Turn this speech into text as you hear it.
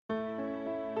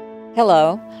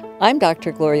Hello, I'm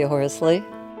Dr. Gloria Horsley.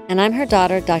 And I'm her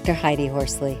daughter, Dr. Heidi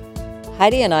Horsley.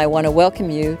 Heidi and I want to welcome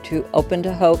you to Open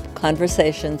to Hope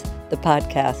Conversations, the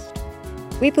podcast.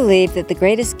 We believe that the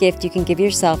greatest gift you can give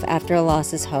yourself after a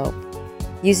loss is hope,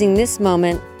 using this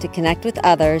moment to connect with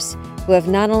others who have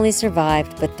not only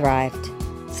survived but thrived.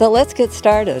 So let's get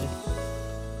started.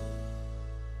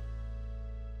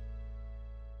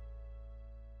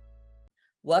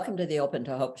 Welcome to the Open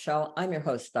to Hope Show. I'm your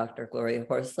host, Dr. Gloria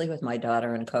Horsley, with my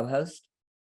daughter and co-host,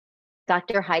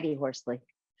 Dr. Heidi Horsley.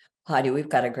 Heidi. We've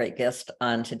got a great guest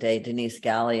on today, Denise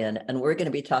Ganulin, and we're going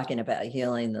to be talking about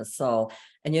healing the soul.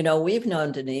 And we've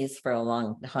known Denise for a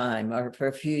long time, or for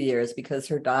a few years, because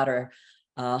her daughter,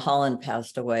 Holland,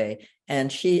 passed away. And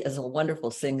she is a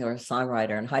wonderful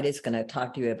singer-songwriter, and Heidi's going to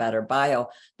talk to you about her bio.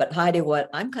 But Heidi, what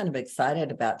I'm kind of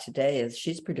excited about today is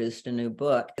she's produced a new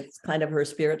book. It's kind of her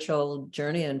spiritual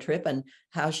journey and trip and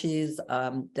how she's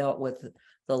dealt with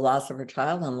the loss of her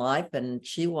child in life, and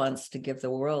she wants to give the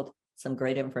world some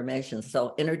great information.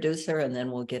 So introduce her, and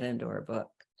then we'll get into her book.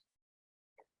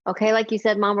 Okay, like you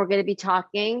said, Mom, we're going to be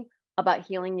talking about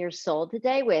healing your soul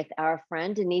today with our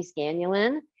friend Denise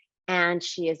Ganulin. And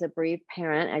she is a bereaved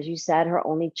parent. As you said, her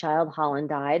only child, Holland,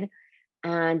 died.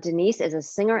 And Denise is a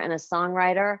singer and a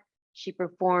songwriter. She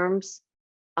performs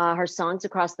her songs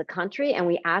across the country. And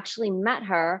we actually met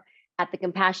her at the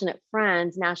Compassionate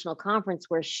Friends National Conference,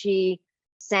 where she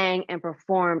sang and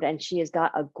performed. And she has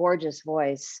got a gorgeous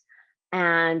voice.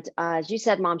 And as you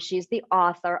said, Mom, she's the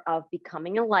author of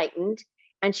Becoming Enlightened.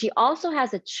 And she also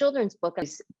has a children's book,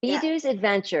 Bidu's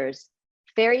Adventures,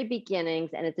 Fairy Beginnings,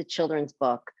 and it's a children's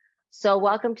book. So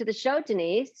welcome to the show,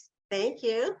 Denise. Thank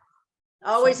you.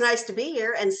 Always nice to be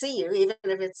here and see you, even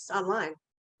if it's online.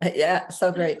 Yeah, so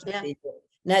great to see you.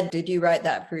 Now, did you write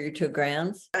that for your two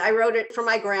grands? I wrote it for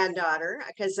my granddaughter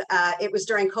because it was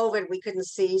during COVID. We couldn't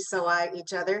see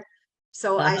each other.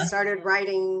 So I started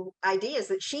writing ideas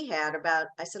that she had about,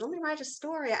 I said, let me write a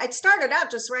story. I'd started out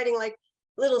just writing like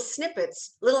little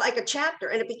snippets, like a chapter,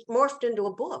 and it morphed into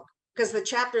a book because the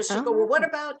chapters should go, well, what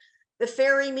about the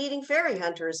fairy meeting fairy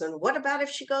hunters? And what about if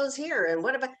she goes here? And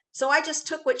what about, so I just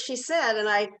took what she said and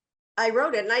I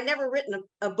wrote it, and I'd never written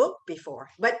a book before,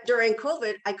 but during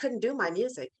COVID, I couldn't do my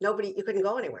music. You couldn't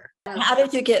go anywhere. How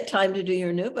did you get time to do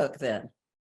your new book then?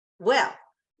 Well,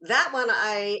 that one,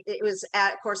 it was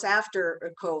of course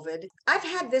after COVID. I've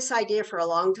had this idea for a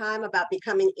long time about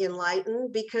becoming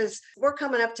enlightened because we're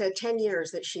coming up to 10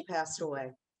 years that she passed away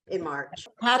in March.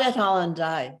 How did Holland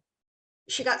die?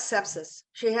 She got sepsis.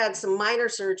 She had some minor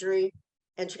surgery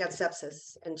and she got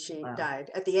sepsis, and she died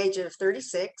at the age of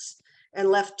 36 and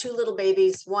left two little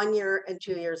babies, 1 year and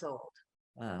 2 years old.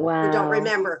 Wow. Who don't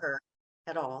remember her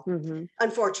at all, Mm-hmm.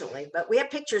 unfortunately, but we have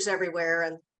pictures everywhere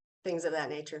and things of that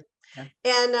nature. Yeah.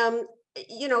 And,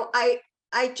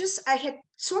 I had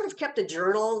sort of kept a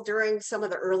journal during some of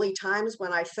the early times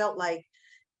when I felt like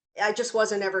I just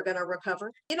wasn't ever going to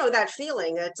recover. That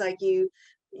feeling, it's like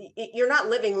you're not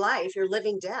living life, you're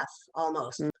living death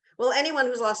almost. Mm-hmm. Well, anyone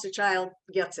who's lost a child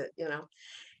gets it,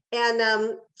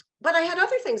 and but I had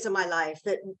other things in my life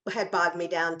that had bogged me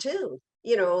down too,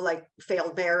 like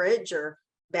failed marriage or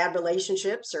bad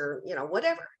relationships or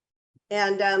whatever.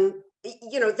 And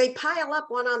they pile up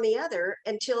one on the other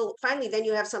until finally then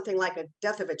you have something like a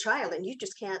death of a child, and you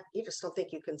just don't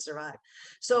think you can survive.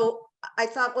 So I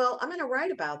thought, well, I'm going to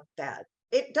write about that.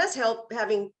 It does help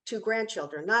having two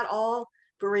grandchildren. Not all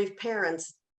bereaved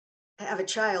parents have a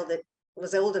child that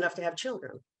was old enough to have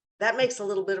children. That makes a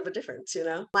little bit of a difference,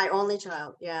 My only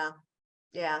child. Yeah.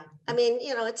 I mean,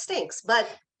 it stinks, but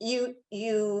you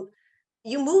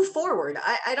move forward.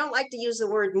 I don't like to use the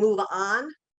word move on,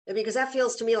 because that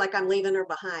feels to me like I'm leaving her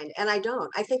behind. And I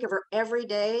don't. I think of her every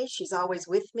day. She's always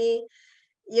with me,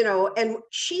 and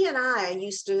she and I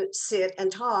used to sit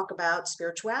and talk about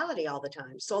spirituality all the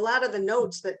time. So a lot of the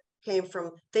notes that came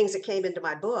from things that came into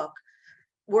my book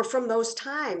were from those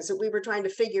times that we were trying to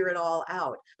figure it all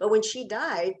out. But when she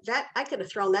died, that I could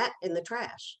have thrown that in the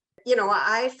trash.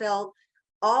 I felt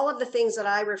all of the things that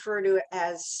I refer to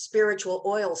as spiritual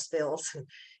oil spills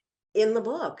in the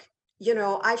book.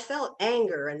 I felt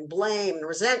anger and blame and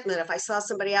resentment if I saw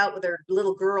somebody out with their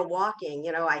little girl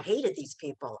walking. I hated these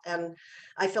people, and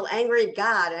I felt angry at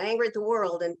God and angry at the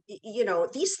world. And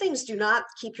these things do not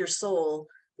keep your soul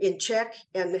in check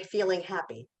and feeling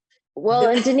happy. Well,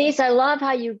 and Denise, I love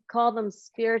how you call them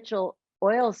spiritual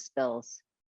oil spills.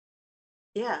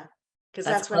 Yeah, because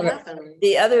that's what happened.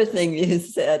 The other thing you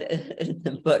said in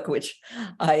the book, which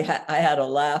I had a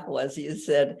laugh, was you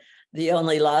said, the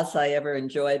only loss I ever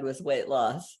enjoyed was weight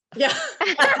loss. Yeah.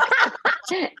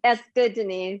 That's good,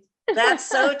 Denise. That's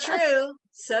so true.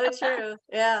 So true.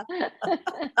 Yeah.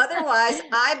 Otherwise,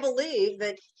 I believe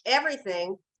that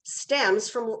everything stems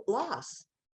from loss.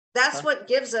 That's what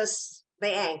gives us the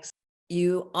angst.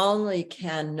 You only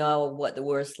can know what the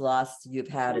worst loss you've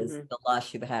had is Mhm. the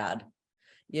loss you've had.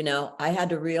 You know, I had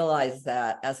to realize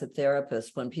that as a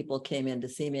therapist, when people came in to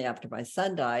see me after my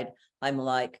son died, I'm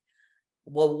like,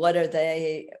 well, what are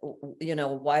they, you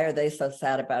know, why are they so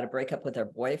sad about a breakup with their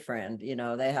boyfriend? You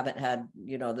know, they haven't had,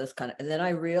 you know, this kind of, and then I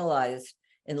realized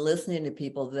in listening to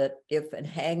people that if a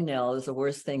hangnail is the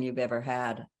worst thing you've ever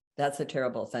had, that's a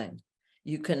terrible thing.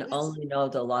 You can Yes. only know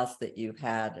the loss that you've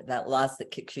had, that loss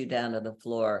that kicks you down to the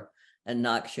floor and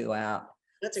knocks you out.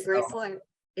 That's a So, great point.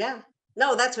 Yeah.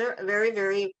 No, that's very, very,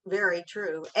 very, very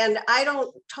true. And I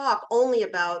don't talk only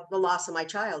about the loss of my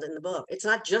child in the book. It's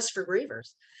not just for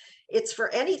grievers. It's for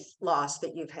any loss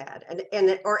that you've had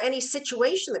and or any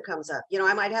situation that comes up. You know,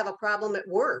 I might have a problem at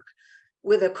work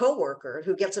with a coworker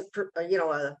who gets a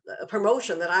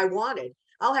promotion that I wanted.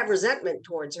 I'll have resentment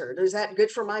towards her. Is that good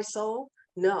for my soul?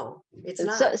 No, it's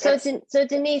not. So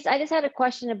Denise, I just had a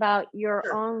question about your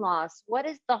Sure. own loss. What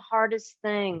is the hardest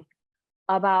thing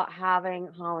about having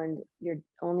Holland, your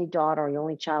only daughter, your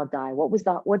only child, die?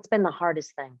 What's been the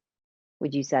hardest thing,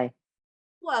 would you say?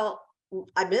 Well,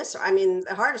 I miss her. I mean,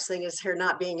 the hardest thing is her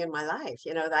not being in my life.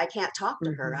 You know, that I can't talk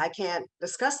to her. Mhm. I can't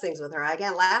discuss things with her. I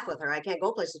can't laugh with her. I can't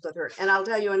go places with her. And I'll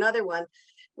tell you another one,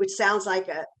 which sounds like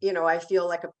I feel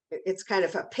like it's kind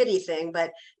of a pity thing,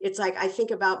 but it's like I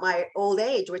think about my old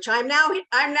age, which I'm now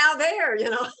there,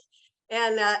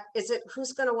 and is it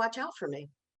who's going to watch out for me?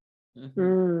 mhm.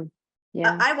 Mm,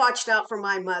 yeah. I watched out for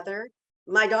my mother.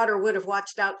 My daughter would have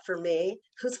watched out for me.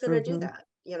 Who's going to do Hmm. that?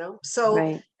 So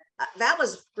Right. that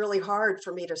was really hard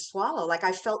for me to swallow. Like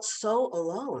I felt so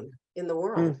alone in the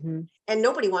world. Hmm. And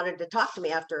nobody wanted to talk to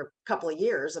me after a couple of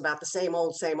years about the same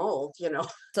old.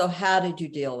 So how did you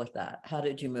deal with that? How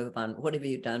did you move on? What have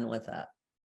you done with that?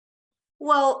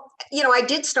 Well, I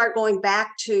did start going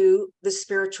back to the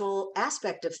spiritual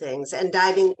aspect of things and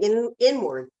diving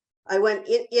inward. I went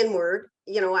inward.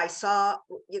 I saw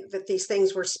that these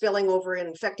things were spilling over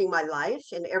and affecting my life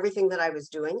and everything that I was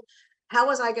doing. How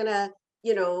was I going to,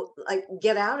 like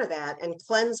get out of that and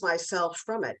cleanse myself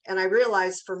from it? And I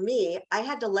realized for me, I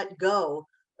had to let go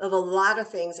of a lot of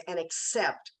things and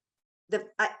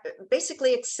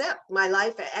basically accept my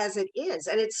life as it is,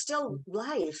 and it's still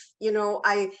life.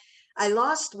 I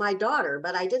lost my daughter,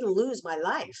 but I didn't lose my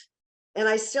life, and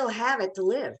I still have it to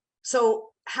live.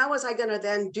 So how was I going to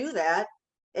then do that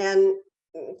and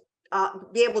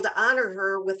be able to honor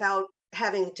her without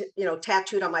having to,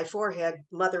 tattooed on my forehead,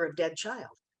 mother of dead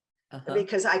child? Uh-huh.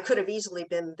 Because I could have easily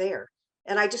been there,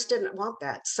 and I just didn't want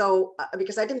that. So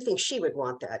because I didn't think she would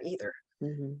want that either.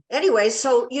 Hmm. Anyway,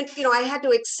 so I had to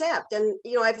accept, and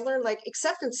I've learned like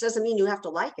acceptance doesn't mean you have to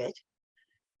like it,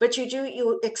 but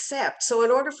you accept. So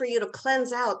in order for you to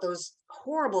cleanse out those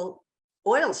horrible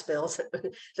oil spills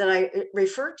that I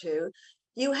refer to,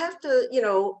 you have to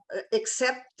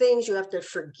accept things, you have to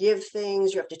forgive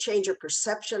things, you have to change your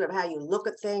perception of how you look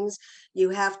at things.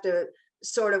 You have to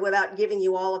sort of, without giving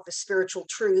you all of the spiritual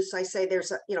truths, I say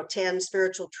there's 10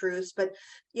 spiritual truths, but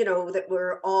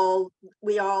that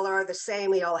we all are the same,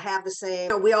 we all have the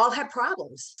same, we all have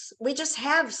problems, we just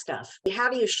have stuff. How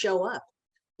do you show up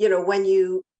when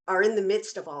you are in the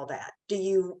midst of all that? Do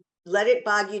you let it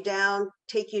bog you down,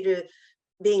 take you to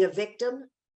being a victim,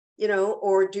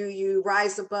 or do you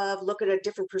rise above, look at a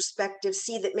different perspective,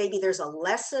 see that maybe there's a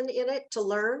lesson in it to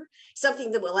learn,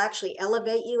 something that will actually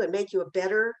elevate you and make you a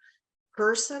better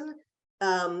person?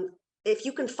 If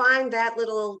you can find that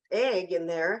little egg in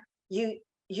there,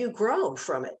 you grow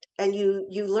from it, and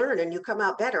you learn and you come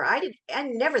out better. I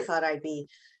never thought I'd be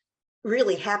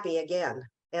really happy again,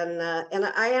 and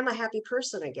I am a happy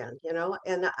person again,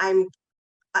 and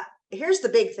here's the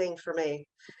big thing for me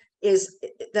is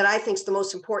that I think is the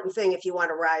most important thing if you want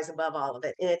to rise above all of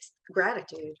it, and it's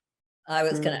gratitude. I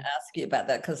was going to Mm. ask you about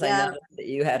that because I Yeah. know that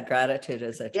you had gratitude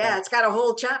as a Yeah, child. it's got a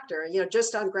whole chapter,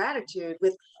 just on gratitude,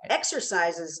 with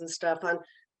exercises and stuff on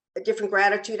different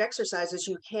gratitude exercises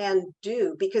you can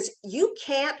do, because you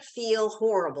can't feel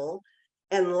horrible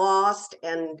and lost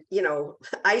and,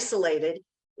 isolated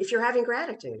if you're having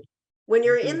gratitude. When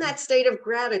you're in Mhm. that state of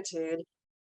gratitude,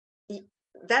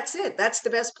 that's it. That's the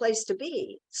best place to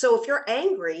be. So if you're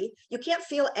angry, you can't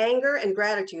feel anger and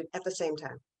gratitude at the same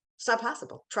time. It's not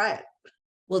possible. Try it.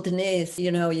 Well, Denise,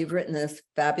 you've written this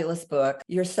fabulous book.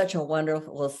 You're such a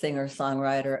wonderful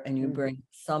singer-songwriter, and you Mhm. bring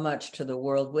so much to the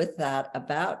world with that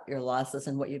about your losses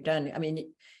and what you've done. I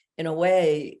mean, in a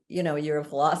way, you're a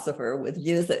philosopher with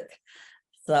music.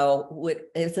 So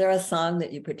is there a song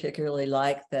that you particularly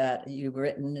like that you've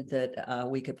written that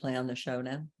we could play on the show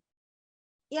now?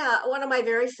 Yeah, one of my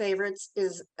very favorites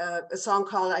is a song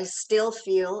called I Still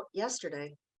Feel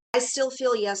Yesterday. I still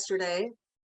feel yesterday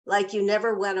like you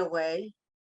never went away.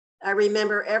 I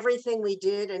remember everything we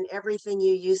did and everything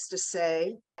you used to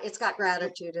say. It's got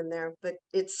gratitude in there, but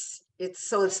it's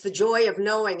the joy of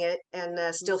knowing it and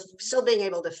still being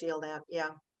able to feel that. Yeah.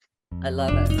 I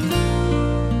love it.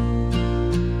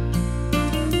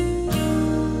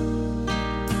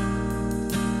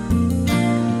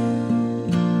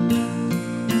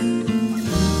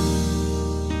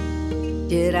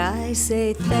 Did I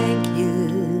say thank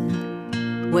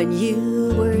you when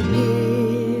you were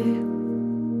here?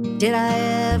 Did I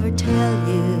ever tell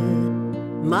you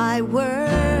my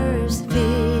worst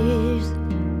fears?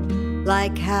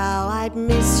 Like how I'd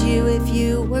miss you if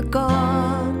you were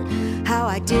gone, how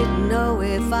I didn't know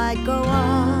if I'd go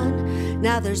on.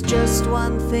 Now there's just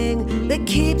one thing that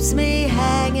keeps me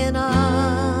hanging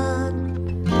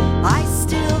on. I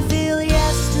still feel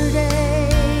yesterday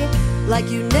like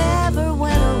you never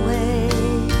went away.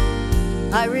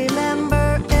 I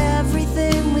remember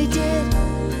everything we did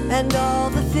and all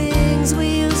the things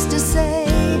we used to say.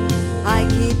 I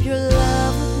keep your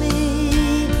love with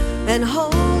me and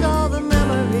hold all the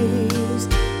memories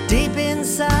deep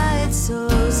inside, so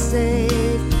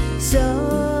safe,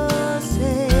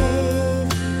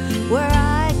 where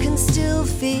I can still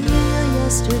feel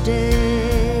yesterday.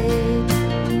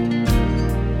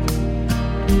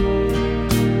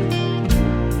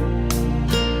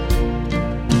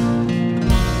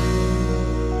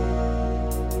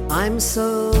 I'm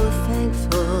so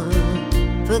thankful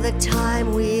for the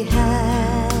time we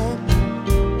had,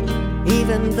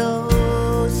 even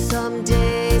though some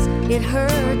days it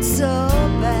hurt so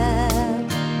bad.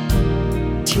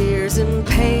 Tears and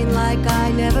pain like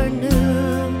I never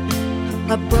knew,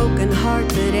 a broken heart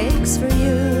that aches for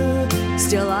you.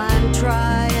 Still I'm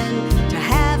trying to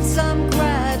have some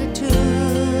gratitude,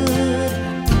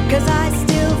 'cause I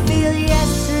still feel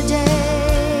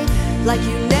yesterday like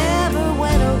you never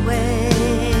went away.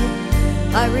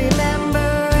 I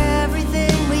remember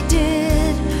everything we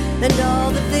did and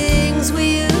all the things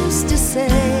we used to say.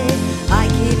 I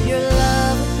keep your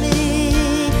love with me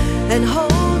and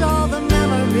hold all the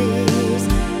memories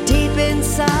deep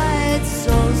inside,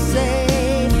 so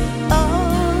safe,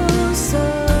 oh so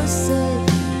safe,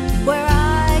 where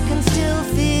I can still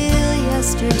feel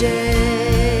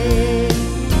yesterday.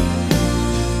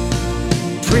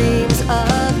 Dreams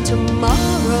of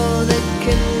tomorrow that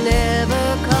can never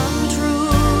come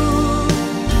true,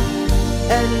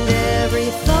 and every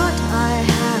thought I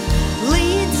have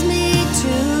leads me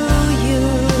to you,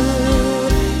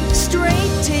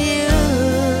 straight to you.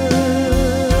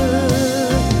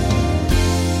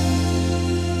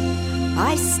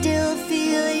 I still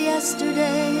feel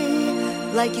yesterday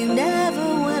like you never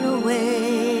went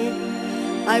away.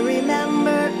 I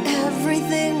remember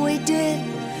everything we did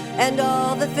and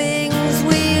all the things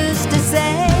we used to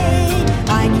say.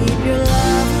 I keep your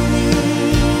love with me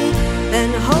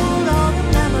and hold all the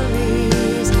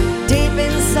memories deep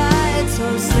inside, so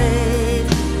safe,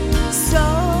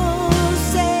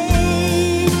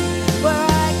 where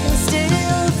I can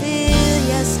still feel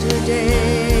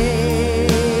yesterday.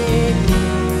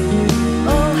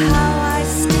 Oh, how I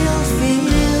still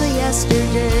feel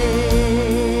yesterday.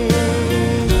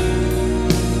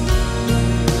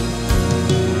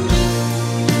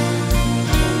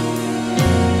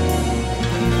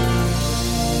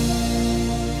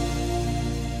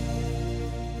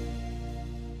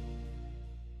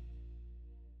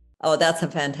 Oh, that's a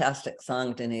fantastic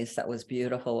song, Denise. That was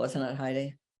beautiful, wasn't it,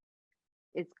 Heidi?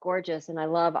 It's gorgeous, and I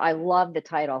love the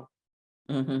title.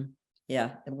 Mm-hmm.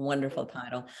 Yeah, a wonderful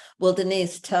title. Well,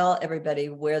 Denise, tell everybody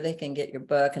where they can get your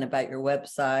book and about your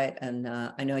website. And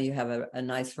I know you have a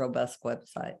nice, robust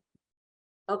website.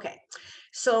 Okay.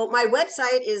 So my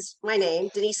website is my name,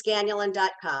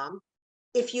 deniseganulin.com.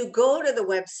 If you go to the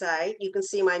website, you can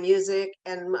see my music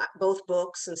and both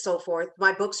books and so forth.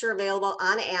 My books are available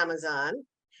on Amazon.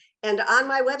 And on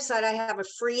my website, I have a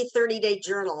free 30-day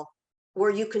journal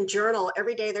where you can journal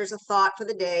every day. There's a thought for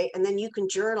the day, and then you can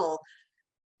journal,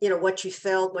 what you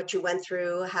felt, what you went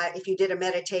through, how, if you did a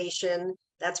meditation,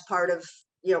 that's part of,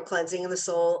 cleansing of the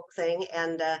soul thing.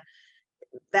 And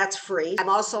that's free. I'm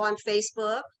also on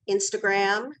Facebook,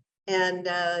 Instagram, and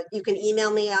you can email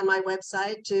me on my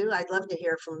website too. I'd love to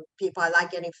hear from people. I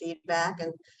like getting feedback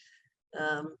and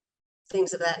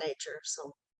things of that nature.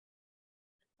 So.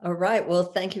 All right. Well,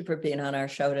 thank you for being on our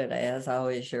show today. As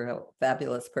always, you're a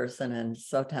fabulous person and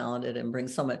so talented and bring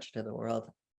so much to the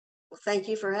world. Well, thank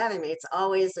you for having me. It's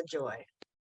always a joy.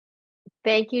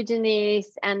 Thank you,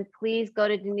 Denise. And please go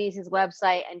to Denise's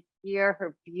website and hear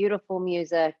her beautiful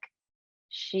music.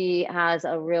 She has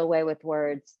a real way with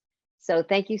words. So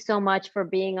thank you so much for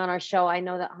being on our show. I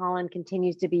know that Holland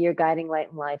continues to be your guiding light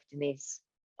in life, Denise.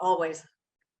 Always.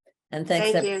 And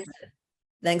Thank you.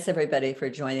 thanks everybody for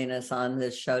joining us on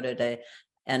this show today.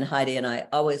 And Heidi and I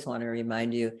always want to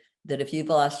remind you that if you've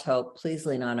lost hope, please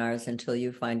lean on ours until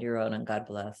you find your own, and God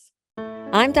bless.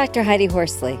 I'm Dr. Heidi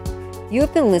Horsley. You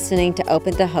have been listening to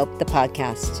Open to Hope, the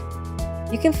podcast.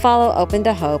 You can follow Open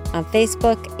to Hope on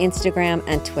Facebook, Instagram,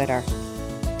 and Twitter.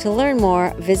 To learn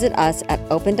more, visit us at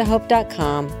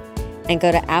opentohope.com and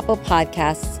go to Apple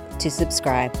Podcasts to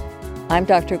subscribe. I'm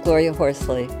Dr. Gloria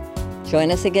Horsley.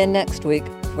 Join us again next week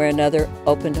for another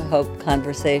Open to Hope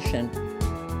conversation,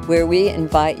 where we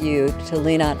invite you to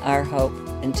lean on our hope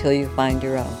until you find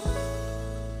your own.